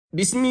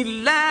بسم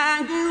الله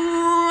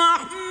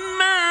الرحمن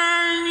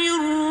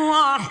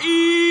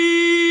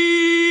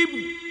الرحيم.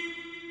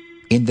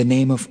 In the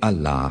name of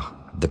Allah,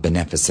 the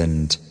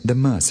Beneficent, the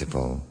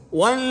Merciful.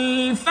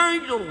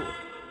 والفجر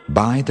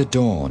By the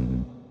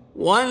dawn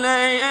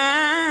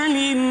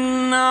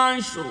وليال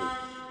عشر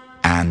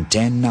and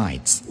 10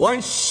 nights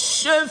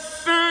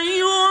والشفع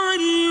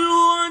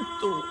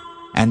والوتر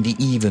and the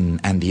even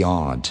and the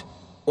odd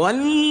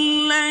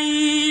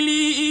والليل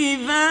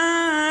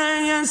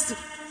إذا يسر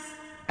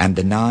and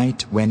the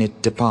night when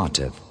it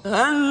departeth.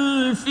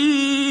 هل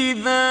في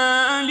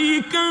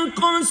ذلك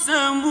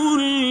قسم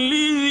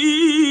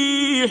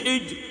لذي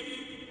حجر.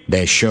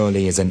 There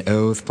surely is an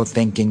oath for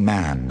thinking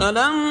man.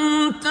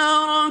 ألم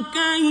تر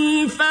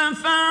كيف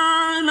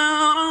فعل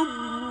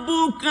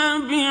ربك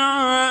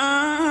بعاد.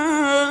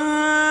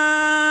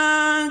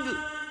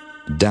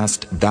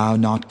 Dost thou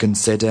not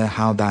consider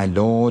how thy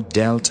Lord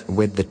dealt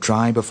with the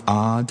tribe of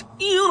Ad?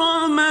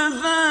 إرم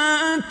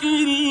ذات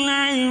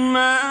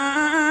العماد.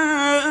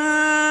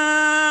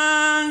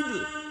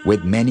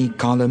 With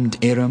many-columned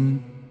Iram,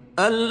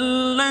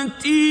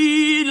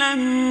 التي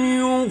لم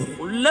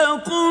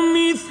يخلق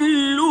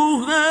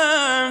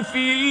مثلها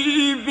في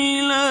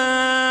البلاد.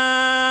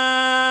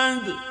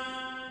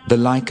 the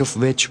like of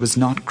which was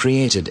not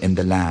created in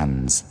the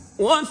lands.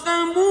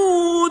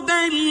 وثمود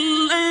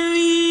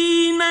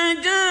الذين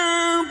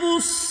جابوا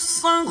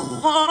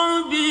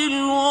الصخر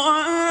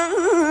بالواد.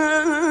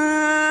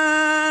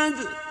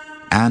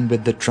 And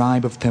with the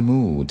tribe of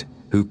Thamud,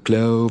 who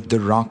clove the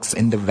rocks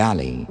in the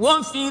valley.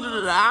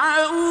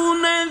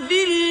 وفرعون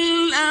ذي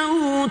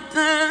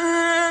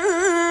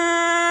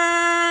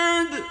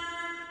الأوتاد.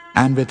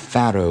 And with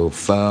Pharaoh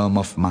firm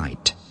of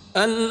might.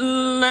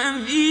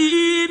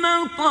 الذين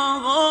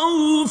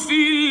طغوا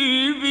في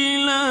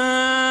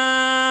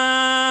البلاد.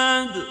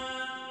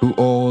 Who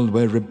all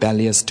were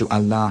rebellious to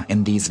Allah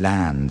in these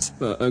lands.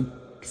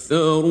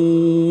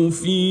 فأكثروا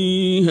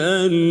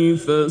فيها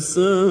الفساد.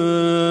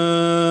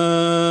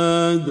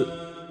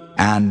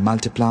 And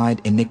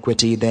multiplied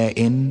iniquity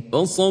therein.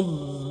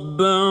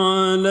 فصب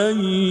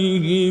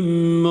عليهم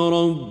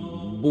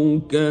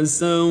ربك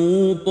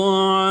سوط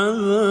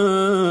عذاب.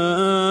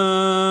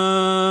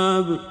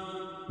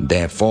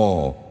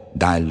 Therefore,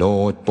 thy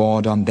Lord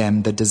poured on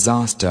them the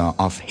disaster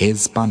of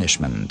his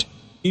punishment.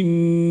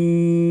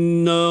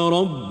 إن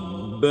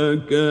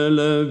ربك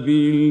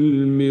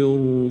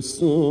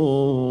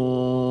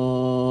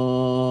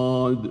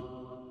لبالمرصاد.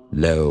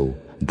 Lo,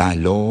 thy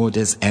Lord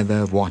is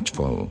ever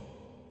watchful.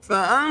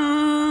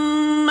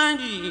 فأما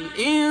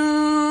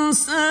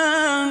الإنسان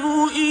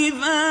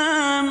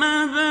إذا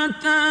ما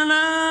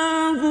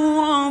ابتلاه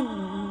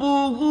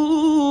ربه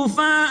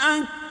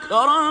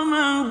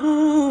فأكرمه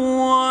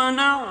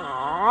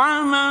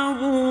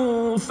ونعمه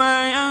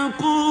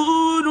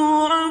فيقول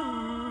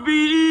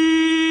ربي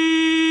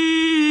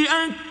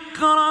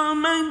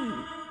أكرمن.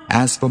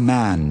 As for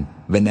man,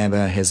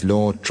 whenever his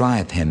Lord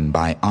trieth him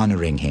by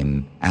honoring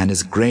him, and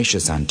is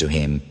gracious unto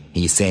him,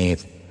 he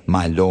saith,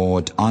 My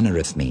Lord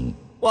honoureth me.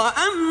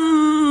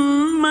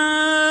 وأما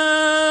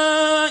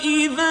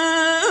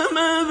إذا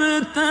ما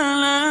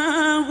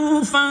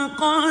ابتلاه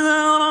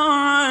فقدر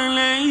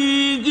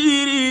عليه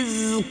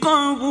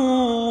رزقه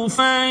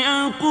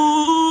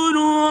فيقول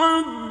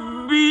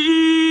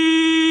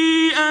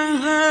ربي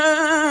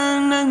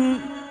أهانن.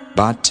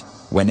 But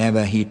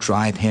whenever he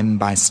trieth him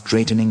by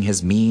straightening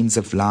his means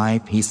of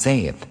life, he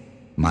saith,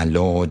 My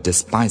Lord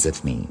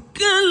despiseth me.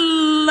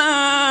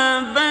 كلا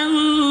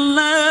بل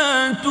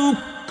لا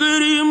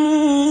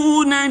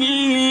تكرمون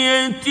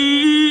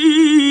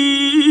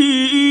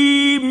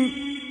اليتيم.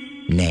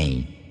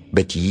 Nay,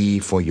 but ye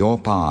for your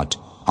part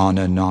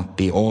honour not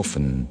the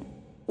orphan.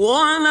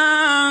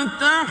 ولا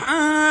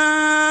تحاضون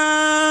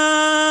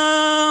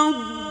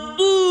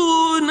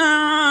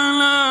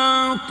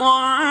على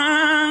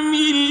طعام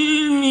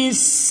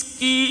المسكين.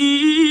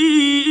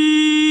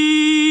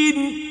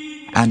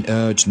 And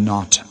urge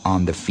not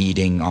on the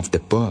feeding of the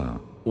poor.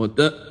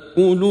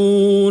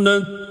 وتأكلون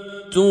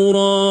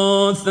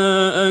التراث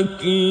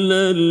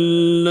أكلا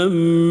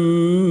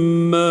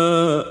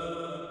لما.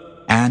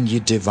 And ye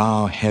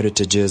devour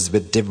heritages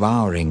with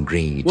devouring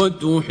greed.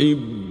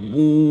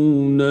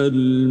 وتحبون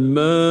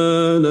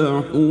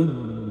المال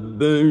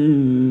حبا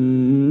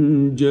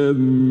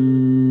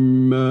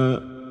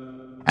جما.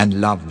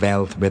 And love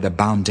wealth with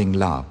abounding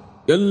love.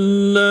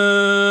 كلا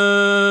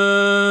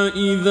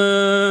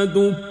إذا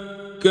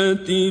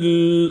دكت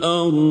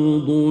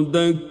الأرض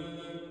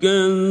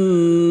دكا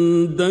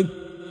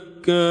دكا.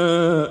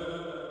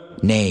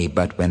 Nay,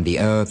 but when the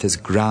earth is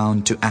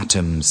ground to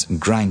atoms,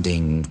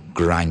 grinding,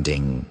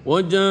 grinding.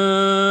 وجاء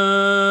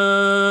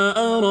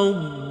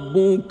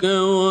ربك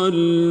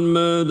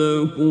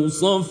والملك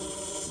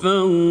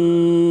صفا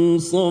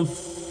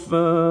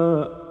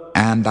صفا.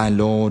 And thy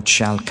Lord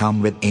shall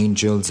come with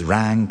angels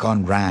rank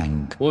on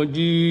rank.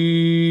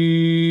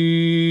 وجيء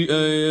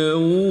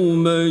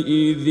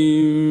يومئذ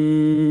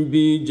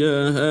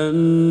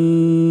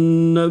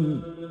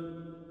بجهنم.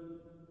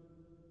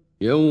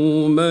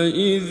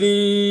 يومئذ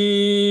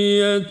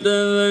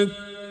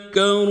يتذكر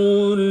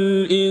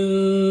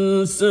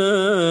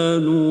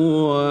الإنسان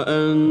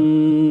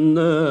وأنى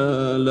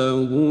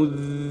له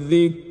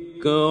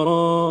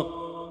الذكرى.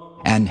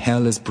 And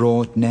hell is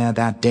brought near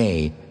that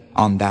day.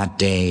 On that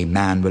day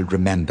man will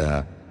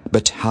remember.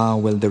 But how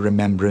will the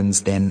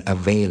remembrance then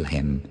avail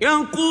him?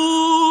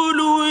 يقول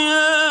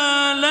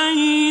يا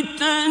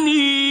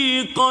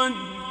ليتني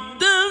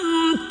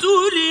قدمت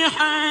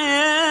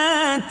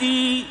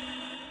لحياتي.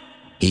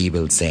 He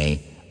will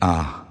say,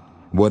 Ah,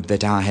 would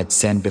that I had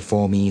sent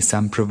before me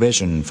some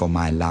provision for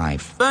my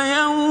life.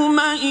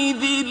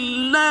 فيومئذ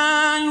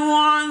لا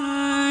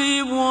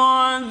يعذب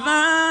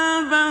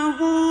عذابه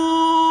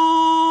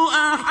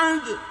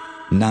أحد.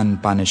 None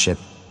punisheth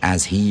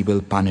as he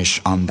will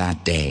punish on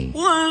that day.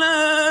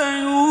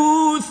 ولا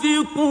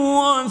يوثق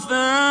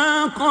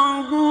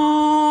وثاقه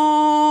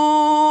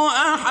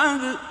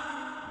أحد.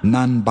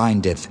 None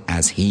bindeth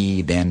as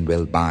he then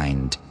will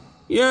bind.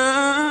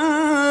 يا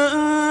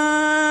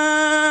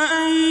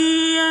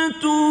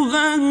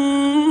أيتها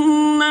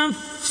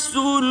النفس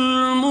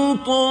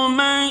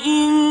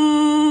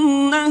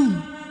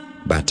المطمئنة.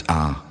 But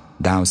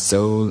thou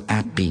soul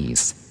at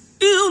peace,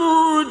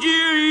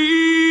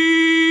 ارجعي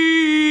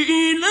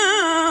إلى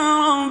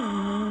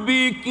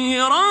ربك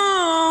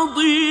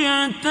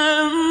راضية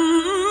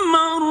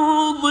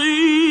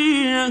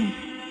مرضية.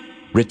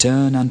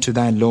 return unto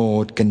thy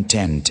Lord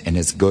content in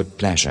his good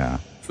pleasure.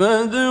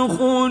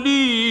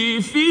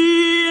 فادخلي في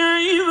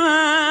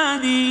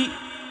عبادي.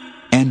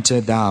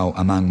 Enter thou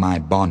among my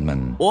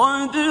bondmen.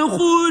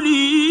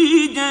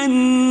 وادخلي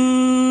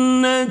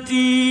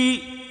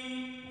جنتي.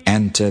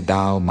 Enter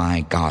thou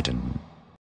my garden.